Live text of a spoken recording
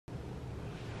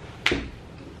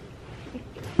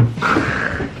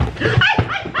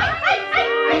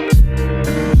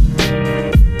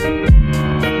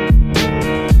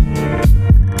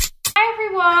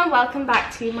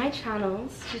between my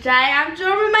channels. Today I'm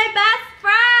joined with my best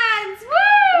friends.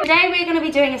 Woo! Today we're going to be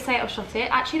doing a say it or shot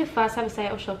it. Actually the first ever say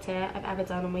it or shot it I've ever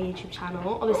done on my YouTube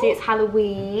channel. Obviously it's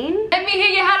Halloween. Let me hear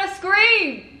you how to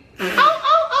scream.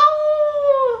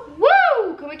 Oh!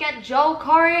 Woo! Can we get Joel,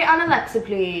 Corey and Alexa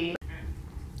please?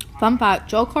 Fun fact,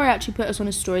 Joel Corey actually put us on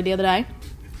a story the other day.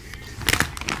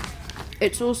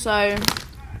 It's also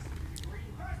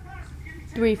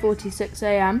 3:46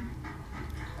 AM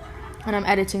and I'm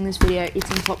editing this video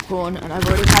eating popcorn and I've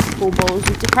already had 4 bowls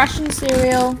of depression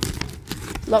cereal.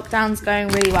 Lockdown's going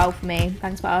really well for me,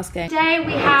 thanks for asking. Today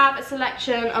we have a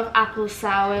selection of apple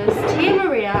sours, Tia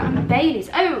Maria and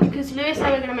Baileys. Oh, because Lewis said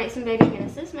we're going to make some baby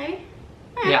Guinnesses, maybe?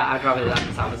 Yeah, I'd rather do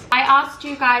apple sours. I asked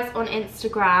you guys on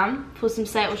Instagram for some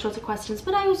say it or shot it questions,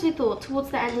 but I also thought towards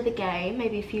the end of the game,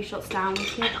 maybe a few shots down, we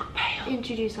can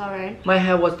introduce our own. My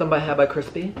hair was done by Hair by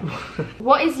Crispy.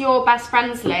 What is your best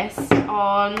friends list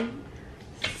on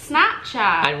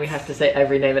Snapchat? And we have to say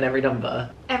every name and every number.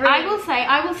 I will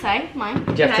say mine.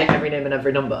 Do you have to say every name and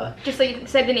every number? Just so you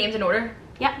say the names in order.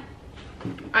 Yep.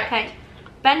 Right. Okay.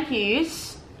 Ben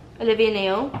Hughes, Olivia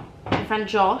Neal, my friend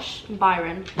Josh, and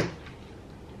Byron.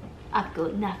 I've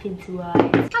got nothing to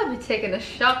hide. I'll be taking a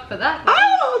shot for that.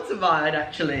 Oh, it's mine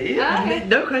actually. Okay.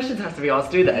 No questions have to be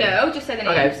asked, do they? No, just say the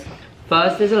names. Okay.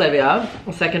 First is Olivia,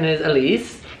 second is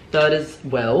Elise, third is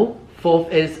Will,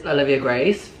 fourth is Olivia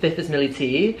Grace, fifth is Millie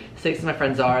T, sixth is my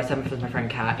friend Zara, seventh is my friend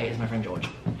Kat, eighth is my friend George.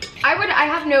 I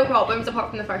have no problems apart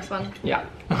from the first one. Yeah.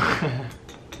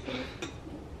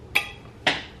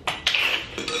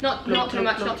 Not too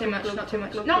much, not too much, not too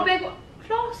much. Not big one.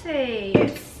 Flossie.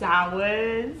 It's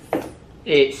sours.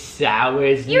 It's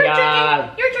sours, You're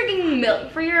yeah. drinking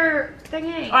milk for your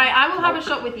thingy. Alright, I will have a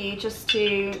shot with you just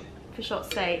for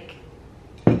shot's sake.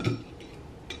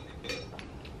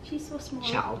 She's so small.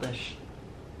 Childish.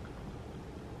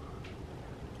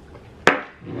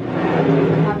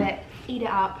 Have it. Eat it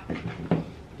up.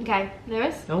 Okay,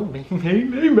 Lewis? Oh, me, it's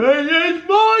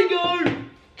my go!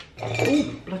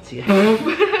 Oh, bloody hell.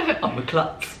 I'm a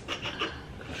klutz.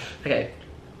 Okay.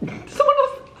 Someone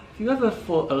else. Have you ever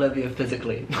fought Olivia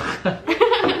physically?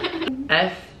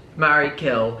 F, marry,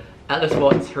 kill. Atlas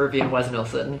Watts, Hervey and Wes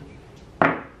Nilsson.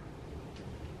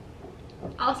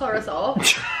 I'll start us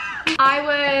off.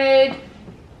 I would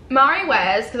marry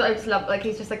Wes because I just love, like,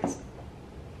 he's just like,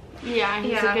 Yeah,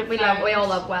 he's a good we friend. all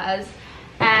love Wes.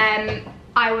 I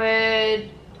would.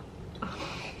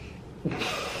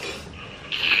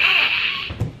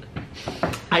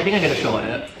 I think I'm gonna shot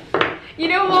it. You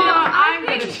know what? I'm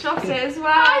gonna shot it as well.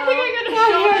 I think I'm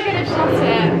gonna shot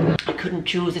it. I couldn't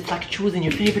choose. It's like choosing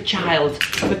your favourite child.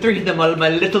 The 3 of them are my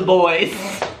little boys.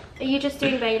 Are you just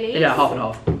doing Baileys? Yeah, half and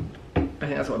half. I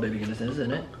think that's what Baby Guinness is,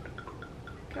 isn't it?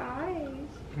 Guys,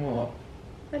 What?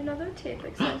 another tip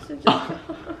extension.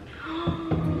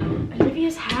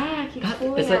 Olivia's hair keeps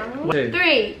falling It's like out. 2.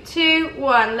 3, 2,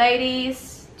 1,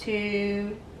 ladies. To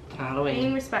being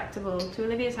Halloween. respectable. To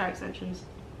Olivia's hair extensions.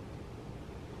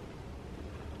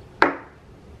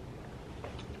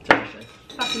 Delicious.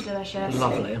 Fucking delicious.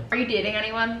 Lovely. Are you dating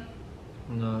anyone?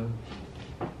 No.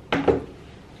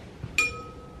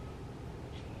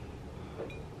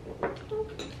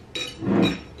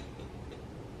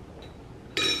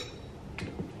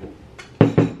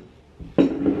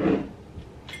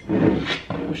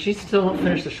 Well, she's still not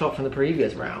finished the shot from the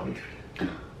previous round.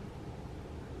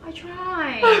 I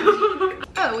tried. Oh,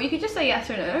 well, you could just say yes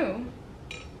or no.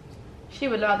 She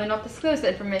would rather not disclose the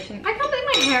information. I can't believe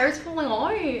my hair is falling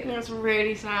out. That's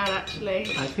really sad, actually.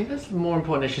 I think that's more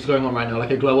important issues going on right now,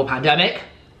 like a global pandemic.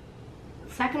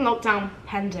 Second lockdown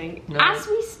pending. No. As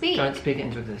we speak. Don't speak it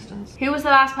into existence. Who was the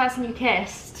last person you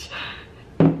kissed?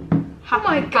 Oh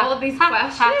my god, these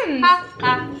questions. You're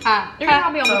gonna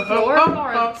have me on the floor,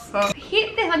 Florence. I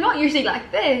hate this. I'm not usually like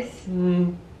this.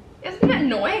 Isn't it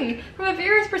annoying? From a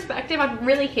viewer's perspective, I'd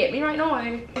really hate me right now.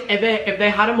 If they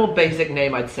had a more basic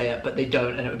name, I'd say it, but they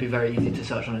don't, and it would be very easy to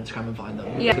search on Instagram and find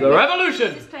them. Yeah. To the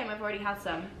revolution! Disclaimer, I've already had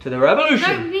some. To the No,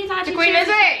 revolution! please actually The Queen choose-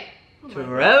 Lizzie! To the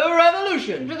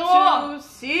revolution! To the wall! To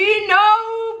see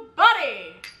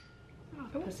nobody! Oh,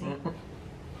 pussy.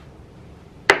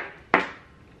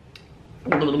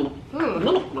 Ooh.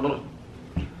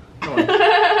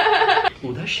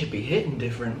 Oh, that should be hitting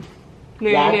different.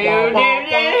 Why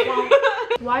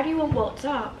do you want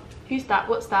WhatsApp? Who's that?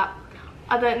 What's that?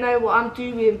 I don't know what I'm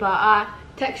doing, but I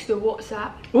Text or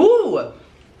WhatsApp. Ooh!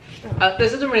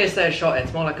 This isn't really a say a shot,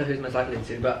 it's more like a who's most likely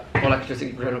to, but more like just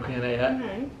a general Q&A, yeah?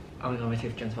 Oh my god, my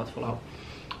teeth Jen's about to fall out.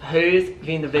 Who's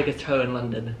been the biggest hoe in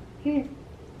London?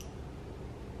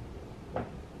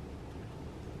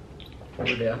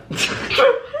 Olivia.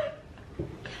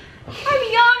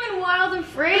 I'm young and wild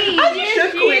 2003. As you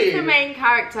should, She is the queen. main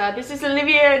character. This is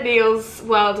Olivia and Neil's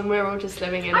world, and we're all just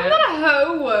living in I'm it. not a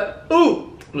hoe.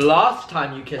 Ooh, last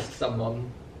time you kissed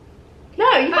someone. No,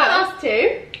 you got us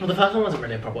two. Well, the first one wasn't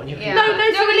really a proper one. You Yeah. No,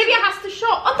 No, so Olivia has to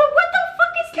shot. Oh, what the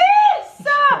fuck is this?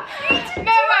 You need to No, do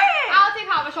right. it. I'll take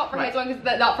half a shot for Right. his one because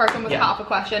that first one was Yeah. half a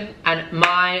question. And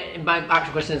my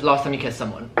actual question is last time you kissed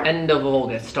someone. End of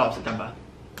August, start of September.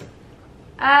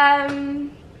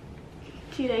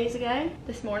 2 days ago.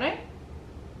 This morning.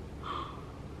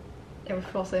 It was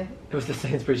Flossie. It was the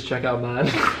Sainsbury's checkout man.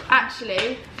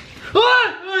 Actually,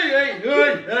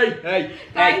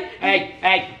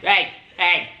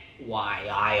 Hey, why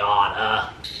I order?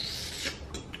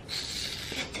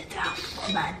 Spit it out,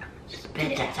 woman.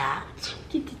 Spit it out.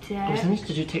 I was used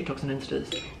to do TikToks and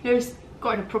Instas. There's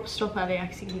got a proper stop earlier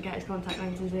because he can get his contact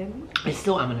lenses in. I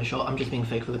still am in a shot, I'm just being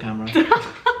fake for the camera. As soon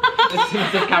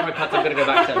as this camera cuts, I'm gonna go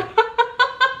back to it.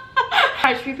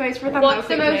 Right, should we pose for a thumbnail What's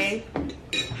the quickly?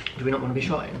 Do we not want to be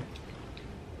shotting?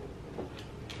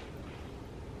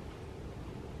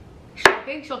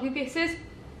 Shocking faces.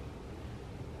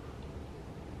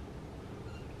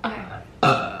 Okay.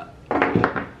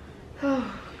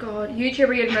 Oh god,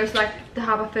 YouTuber you'd most like to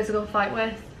have a physical fight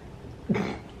with.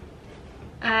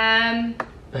 Ben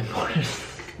Morris.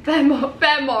 Ben Morris.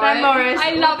 Ben Morris.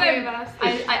 I love Okay, him. best.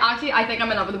 I think I'm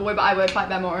in love with the boy, but I would fight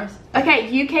Ben Morris. Okay,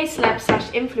 UK celeb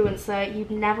 / influencer you'd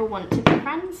never want to be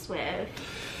friends with.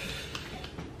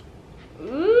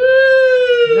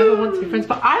 Ooh. Never want to be friends,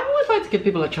 but I always like to give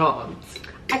people a chance.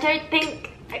 I don't think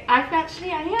I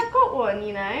think I've got one,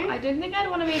 you know. I don't think I'd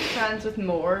want to be friends with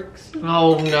Morgs.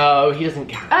 Oh no, he doesn't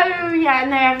count. Oh yeah,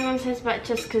 no, everyone says, but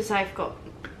just because I've got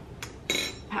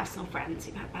personal friends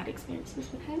who've had bad experiences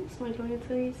with him, so my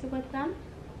loyalty is with them.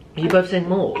 Are you both saying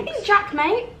more? I think Jack,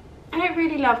 mate. I don't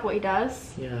really love what he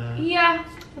does. Yeah. Yeah.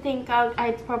 I think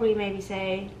I'd probably maybe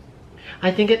say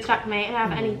I think it's Jack, mate. I don't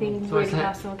have anything So really it's like-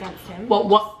 personal against him. well,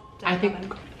 what Don't I love think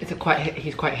him. it's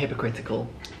he's quite hypocritical.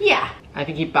 Yeah. I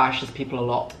think he bashes people a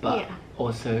lot, but Yeah.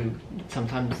 also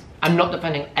sometimes I'm not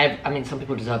defending. I mean, some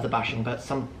people deserve the bashing, but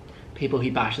some people he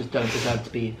bashes don't deserve to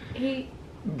be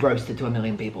roasted to a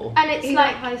million people. And it's He's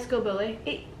like high school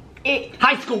bully.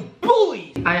 High school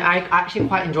bully! I actually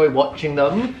quite enjoy watching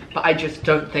them, but I just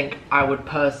don't think I would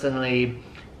personally,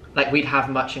 like, we'd have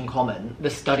much in common. The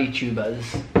study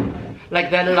tubers. Like,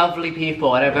 they're lovely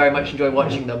people and I very much enjoy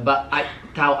watching them, but I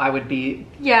doubt I would be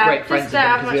great friends with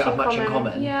them because we don't have much in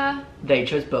common. Yeah. They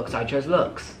chose books, I chose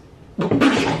looks.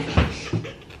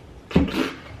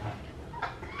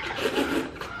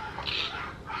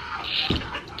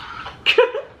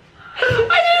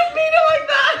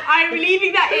 I'm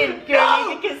leaving that in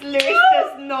purely because Lewis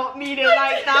does not mean it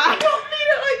like that.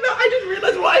 I just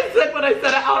realised what I said when I said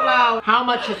it out loud. How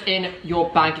much is in your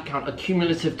bank account, a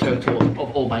cumulative total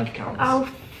of all bank accounts? Oh,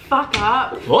 fuck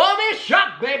up. Let me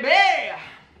shut, baby!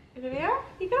 Olivia,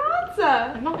 you can answer.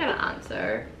 I'm not gonna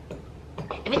answer.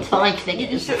 If it's 5 You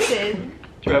figures. should do.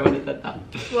 Do you remember when you said that?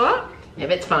 What? If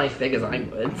it's 5 figures, I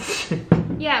would.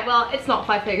 Yeah, well, it's not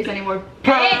 5 figures anymore.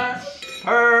 Per.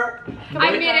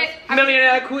 I made it.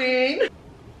 Millionaire queen.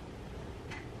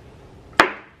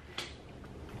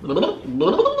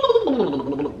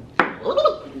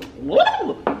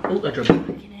 Oh, I dropped it.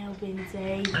 Fucking hell,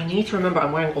 Binzy. I need to remember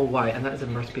I'm wearing all white, and that is a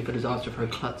recipe for disaster for a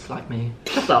klutz like me.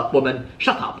 Shut up, woman.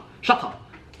 Shut up. Shut up.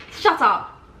 Shut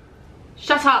up.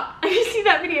 Shut up. Have you seen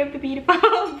that video of the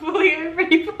paedophile falling over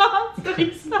any parts of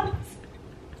his sons?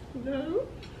 No.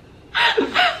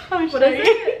 What is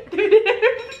it? The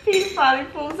paedophile who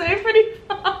falls over any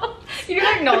parts. You do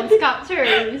like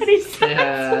non-captures. And he says,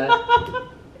 Yeah.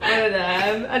 One of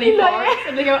them. And he No. farts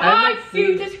and they go, I oh, haven't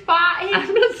you seen- just fat. I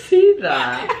haven't seen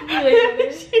that.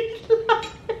 She's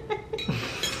laughing.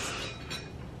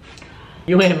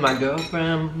 You ain't my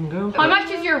girlfriend. How much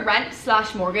is your rent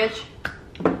 / mortgage?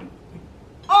 Oh,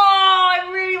 I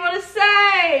really want to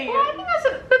say. Oh, I think that's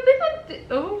a, but they don't,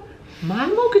 oh. My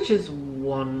mortgage is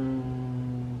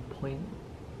 1.1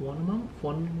 a month.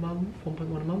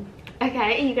 1.1 a month.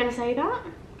 Okay, are you going to say that?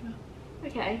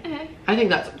 Okay. I think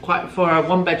that's quite, for a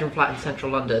 1-bedroom flat in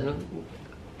central London,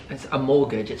 it's a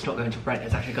mortgage, it's not going to rent,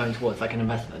 it's actually going towards like an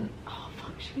investment. Oh,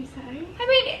 fuck, should we say? I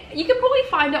mean, you can probably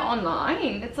find it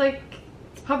online. It's like,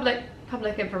 it's public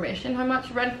information how much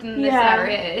rent in this Yeah.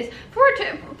 area is. For a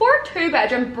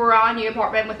 2-bedroom brand new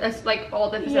apartment with this, like all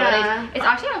the facilities, Yeah. it's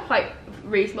actually a quite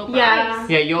reasonable price. Yeah.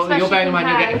 Yeah, you're Especially bearing in mind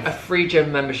you get compared- a free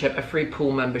gym membership, a free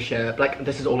pool membership, like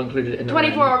this is all included in the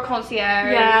 24-hour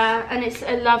concierge. Yeah, and it's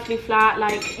a lovely flat,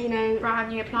 like, you know. Brand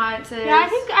new appliances. Yeah,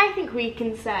 I think we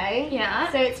can say. Yeah.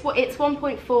 So it's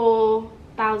 1.4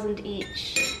 thousand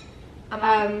each a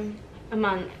month. a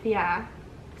month, yeah.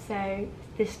 So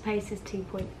this place is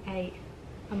 2.8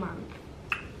 a month.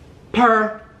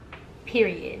 Per.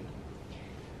 Period.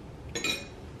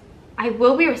 I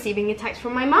will be receiving a text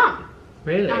from my mum.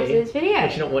 Really? After this video. I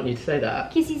do not want you to say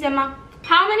that. Kisses, Emma.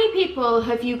 How many people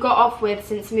have you got off with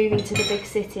since moving to the big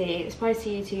city? It's supposed to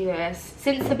you too, Lewis.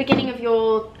 Since the beginning of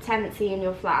your tenancy in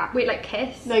your flat. Wait, like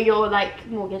kiss? No, your like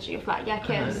mortgage of your flat. Yeah,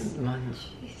 kiss.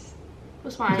 Jeez.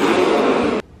 What's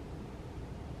mine?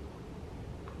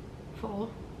 4.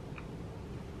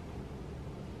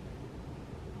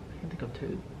 I can think of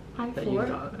 2. I'm That 4. you've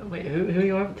got. Wait, who are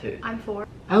you over to? I'm 4.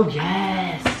 Oh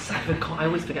yes! I forgot. I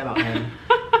always forget about him.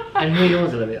 And who are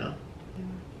yours, Olivia?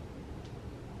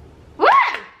 Woo!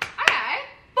 Okay.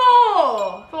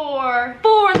 4. 4.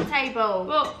 4 on the table.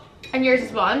 Well, and yours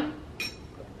is 1.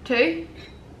 2.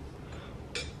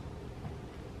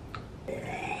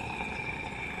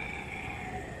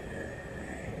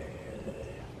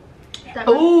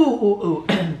 Ooh.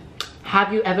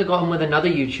 Have you ever gotten with another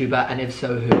YouTuber, and if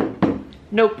so, who?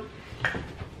 Nope.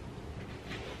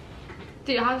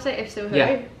 Do you have to say if so who?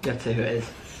 Yeah, you have to say who it is.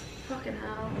 Fucking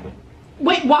hell.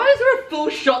 Wait, why is there a full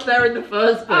shot there in the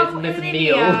first place, Miss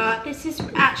Neil? Olivia, this is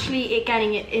actually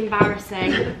getting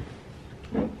embarrassing. She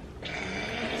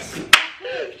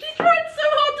tried so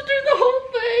hard to do the whole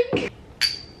thing.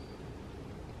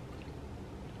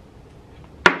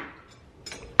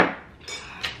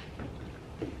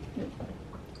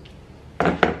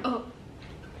 Oh.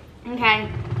 Okay,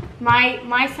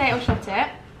 my say or shut it.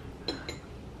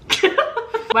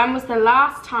 When was the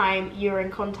last time you were in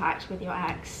contact with your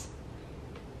ex?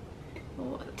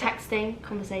 Texting,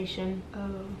 conversation.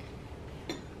 Oh.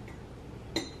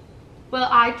 Well,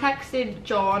 I texted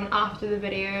John after the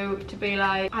video to be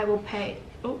like, I will pay.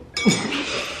 Oh.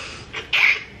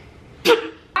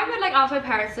 I would like ask my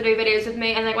parents to do videos with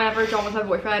me, and like whenever John was my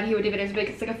boyfriend, he would do videos with me.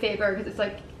 It's like a favor because it's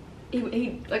like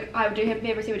he like I would do him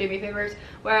favors, he would do me favors.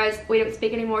 Whereas we don't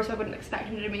speak anymore, so I wouldn't expect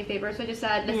him to do me a favor. So I just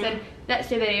said, listen, let's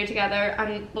do a video together,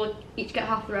 and we'll each get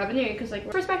half the revenue because like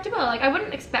we're respectable. Like I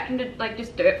wouldn't expect him to like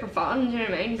just do it for fun. Do you know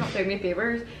what I mean? He's not doing me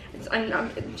favors, and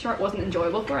I'm sure it wasn't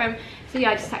enjoyable for him. So yeah,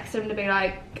 I just texted him to be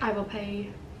like, I will pay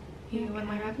you when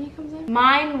my revenue comes in.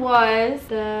 Mine was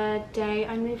the day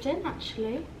I moved in,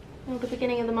 actually. Or the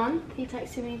beginning of the month. He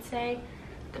texted me to say,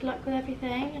 good luck with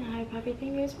everything, and I hope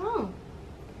everything goes well.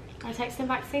 I texted him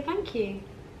back to say thank you.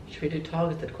 Should we do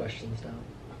targeted questions now?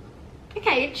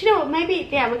 Okay, do you know what? Maybe,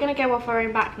 yeah, we're going to go off our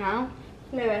own back now.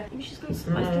 Lewis, you're just going to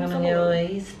I'm gonna get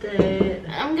wasted.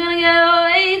 I'm going to go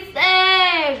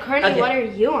wasted. Currently, Okay. what are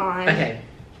you on? Okay.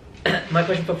 My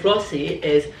question for Flossie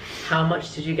is, how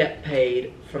much did you get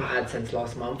paid from AdSense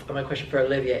last month? And my question for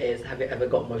Olivia is, have you ever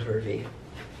got most of a review?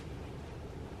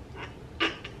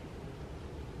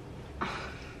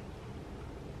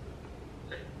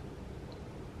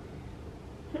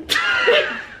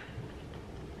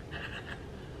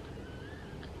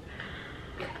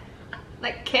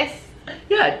 Like kiss.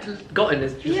 Yeah, just gotten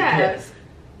this just Yeah. a kiss.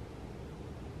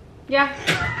 Yeah.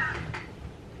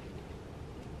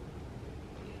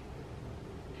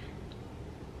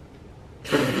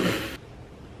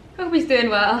 Hope he's doing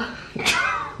well.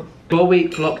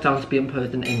 4-week lockdowns to be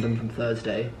imposed in England from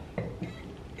Thursday.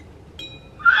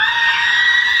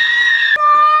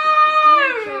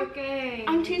 Joking.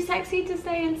 I'm too sexy to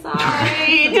stay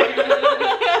inside.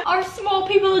 Are small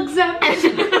people exempt?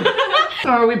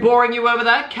 Are we boring you over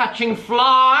there, catching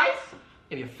flies?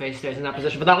 If your face stays in that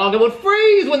position for that long, it will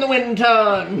freeze when the wind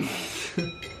turns.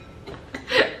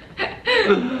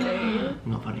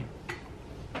 Not funny.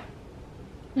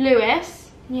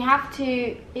 Lewis, you have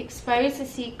to expose a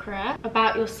secret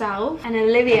about yourself. And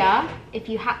Olivia, if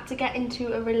you had to get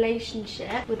into a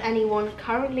relationship with anyone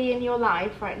currently in your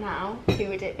life right now, who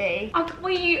would it be?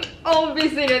 We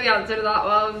obviously know the answer to that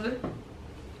one.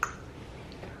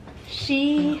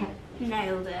 She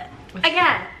nailed it.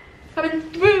 Again, coming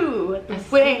through the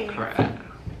wing. You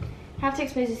have to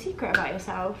expose a secret about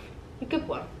yourself. A good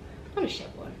one, not a shit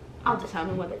one. I'll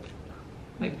determine whether it's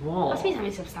Like what? must be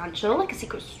something substantial, like a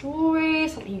secret story,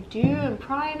 something you do in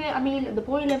private. I mean, the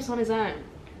boy lives on his own.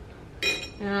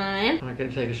 You know what I mean? I'm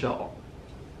gonna take a shot.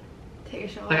 Take a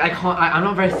shot. Like I can't. I'm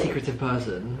not a very secretive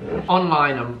person.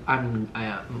 Online, I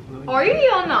am. Are you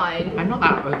online? I'm not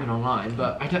that open online,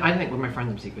 but I don't think with my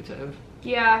friends I'm secretive.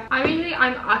 Yeah,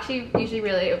 I'm actually usually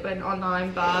really open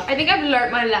online, but I think I've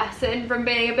learnt my lesson from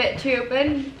being a bit too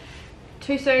open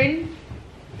too soon.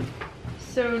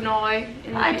 So now, I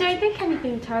don't think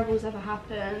anything terrible's ever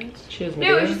happened. Cheers,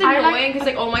 no, it's just I annoying because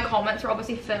like all my comments are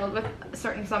obviously filled with a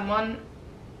certain someone.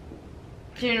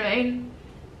 Do you know what I mean?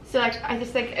 So like, I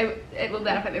just think it will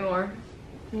benefit me more.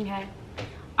 Okay.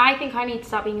 I think I need to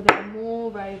start being a bit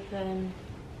more open.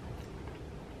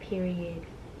 Period.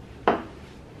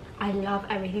 I love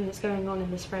everything that's going on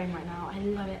in this frame right now. I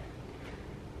love it.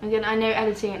 Again, I know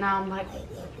editing it now, I'm like...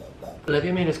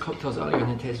 Olivia made us cocktails earlier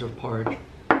and it tasted of porridge.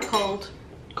 Cold.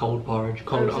 Cold porridge.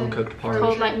 Cold uncooked porridge.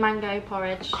 Cold like mango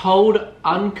porridge. Cold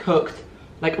uncooked,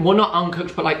 like, well, not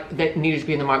uncooked, but like they needed to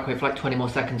be in the microwave for like 20 more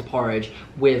seconds porridge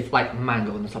with like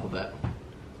mango on the top of it.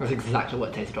 That's exactly what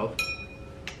it tasted of.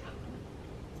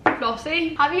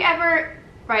 Flossie, have you ever,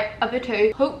 right, of the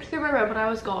two, poked through my room when I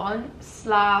was gone, /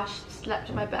 slept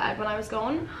in my bed when I was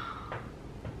gone?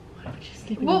 What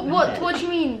do you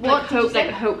mean? What poked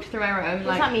through my room?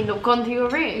 What does that mean? Not gone through your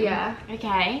room? Yeah.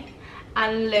 Okay.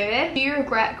 And Lewis, do you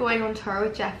regret going on tour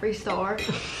with Jeffree Star?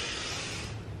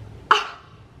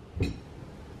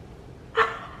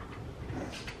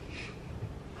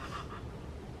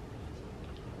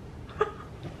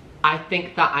 I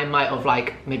think that I might have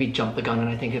like maybe jumped the gun, and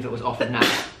I think if it was offered now.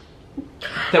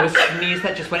 There was sneeze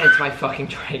that just went into my fucking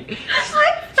drink.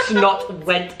 Snot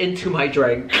went into my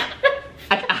drink.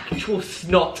 An actual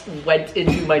snot went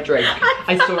into my drink.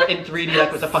 I saw it in 3D like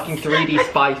it was a fucking 3D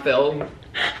spy film.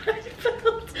 I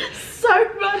felt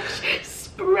so much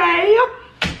spray.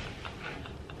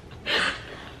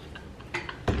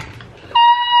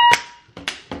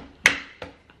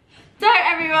 So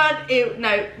everyone, ew,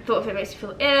 no, thought of it makes me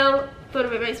feel ill. Thought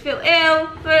of it makes me feel ill.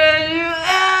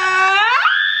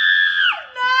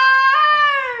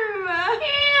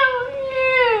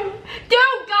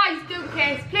 Don't, guys, don't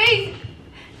kiss, please.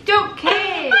 Don't kiss.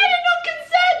 I did not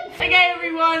consent. Okay,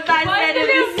 everyone, that's it.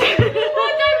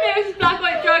 One time Lewis was black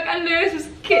white drunk and Lewis was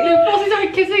Flossie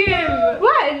started kissing him.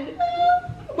 When?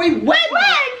 Wait, when?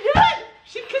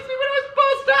 She kissed me when I was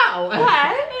passed out.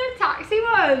 When? In a taxi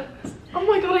once. Oh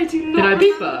my god, I do not. Did I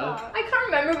beef remember. her? I can't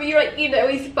remember, but you were like, you know,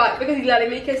 he's back because he's letting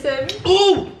me kiss him.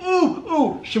 Ooh, ooh,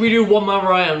 ooh. Should we do one more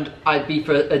round? I'd beef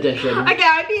her edition. Okay,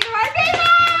 I beat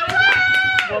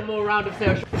her. One more round of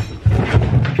sales.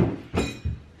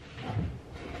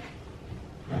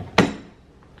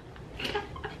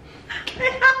 I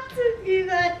have to do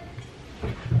that.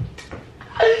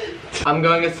 I'm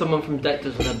going as someone from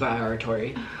Dexter's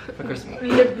Laboratory for Christmas.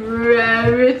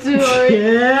 Laboratory.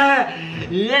 Yeah,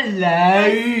 hello.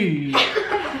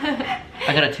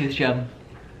 I got a tooth gem.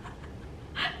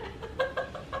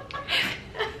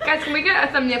 Guys, can we get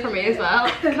a thumbnail for me as well?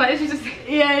 Can I just...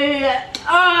 Yeah.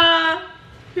 Ah,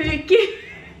 thank you.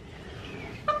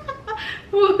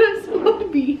 What small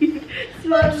bee?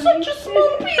 Such a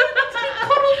small bee.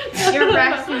 Your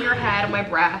breast and your head on my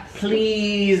breast.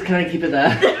 Please, can I keep it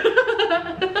there?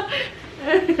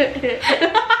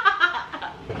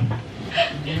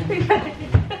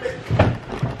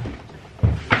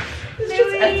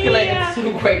 Escalated so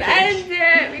quickly.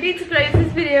 And we need to close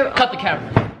this video. Cut the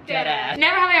camera. Dead ass.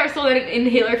 Never have I ever stolen an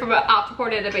inhaler from an after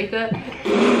party at Ibiza.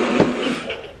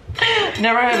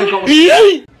 Never ever got.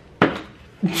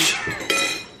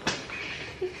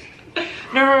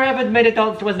 Never ever made a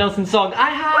dance to Wes Nelson's song. I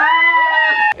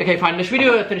have. Okay, fine. Should we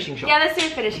do a finishing shot? Yeah, let's do a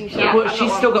finishing shot. Yeah, Well,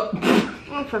 she's still got.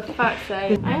 Oh, for fuck's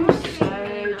sake. I'm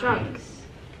so drunk.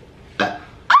 Right.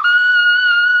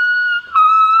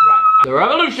 The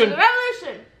revolution. The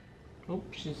revolution. Oh,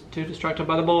 she's too distracted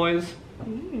by the boys.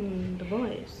 The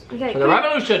boys. Okay. For the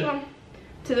revolution. Come on.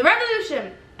 To the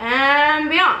revolution and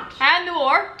beyond. And the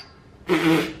war.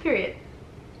 Period.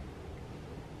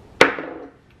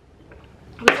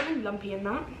 Was something lumpy in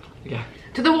that? Yeah.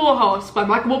 To the War Horse by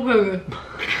Michael Burger.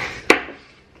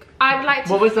 I would like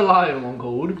to. What was the lion one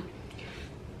called?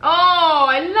 Oh,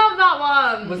 I love that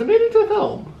one. Was it made into a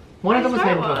film? One of them was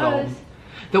swear made into a it was. film.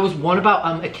 There was one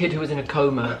about a kid who was in a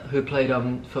coma who played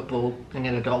football and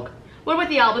he had a dog. What about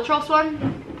the albatross one? Do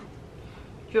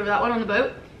you remember that one on the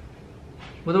boat?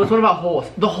 Well, there was one about horse.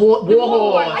 The war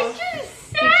horse. I just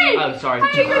said. Oh, sorry.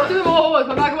 How do you go to the War Horse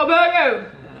by Michael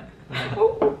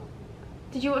Burger?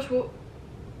 Did you watch what?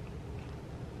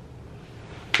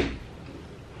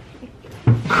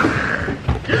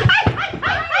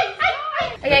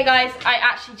 Okay guys, I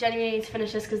actually genuinely need to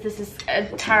finish this because this is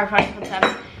terrifying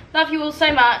content. Love you all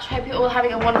so much. Hope you're all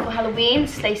having a wonderful Halloween.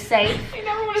 Stay safe. I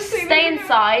never want to see Stay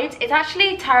inside. It's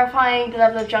actually terrifying the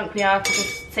level of junk we are to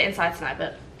just sit inside tonight,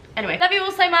 but anyway. Love you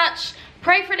all so much.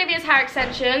 Pray for Olivia's hair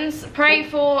extensions. Pray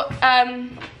for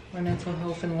My mental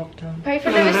health in lockdown. Pray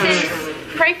for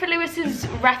Lewis's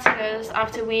retinas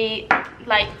after we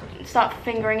like start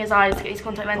fingering his eyes to get these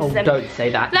contact lenses in. Don't say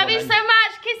that. Love you so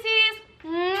much. Kisses.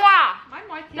 Mwah.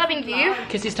 Loving you.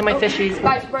 Kisses to my fishies.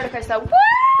 Guys, roller coaster. Woo!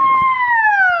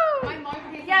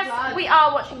 Yes, we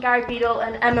are watching Gary Beadle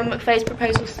and Emma McFay's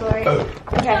proposal story.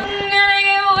 Okay.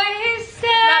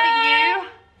 Loving you.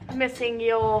 Missing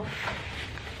your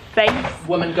face.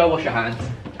 Woman, go wash your hands.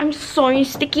 I'm so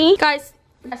sticky. Guys,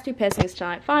 let's do piercings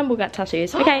tonight. Fine, we'll get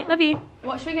tattoos. Okay, love you.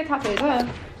 What should we get tattoos with?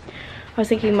 I was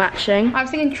thinking matching. I was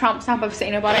thinking Trump stamp of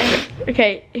City Nobody.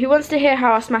 Okay, who wants to hear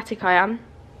how asthmatic I am?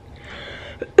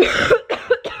 That's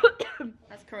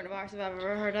coronavirus if I've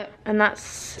ever heard it. And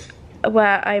that's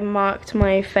where I marked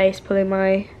my face, pulling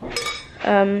my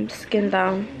skin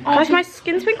down. Guys, my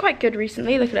skin's been quite good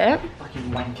recently. Look at it.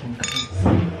 Fucking wanking.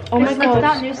 Oh my god.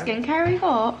 That new skincare we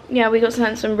got? Yeah, we got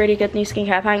sent some really good new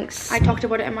skincare. Thanks. I talked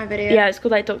about it in my video. Yeah, it's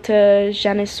called like Dr.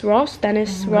 Dennis Ross.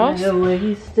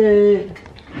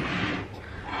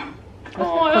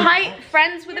 Oh, Height,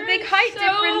 friends with a big height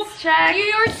difference check.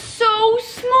 You are so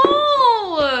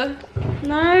small.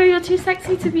 No, you're too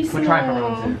sexy to be small. We're trying for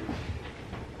round 2.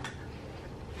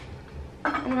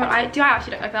 Oh my god, do I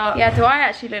actually look like that? Yeah, do I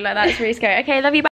actually look like that? It's really scary. Okay, love you. Bye.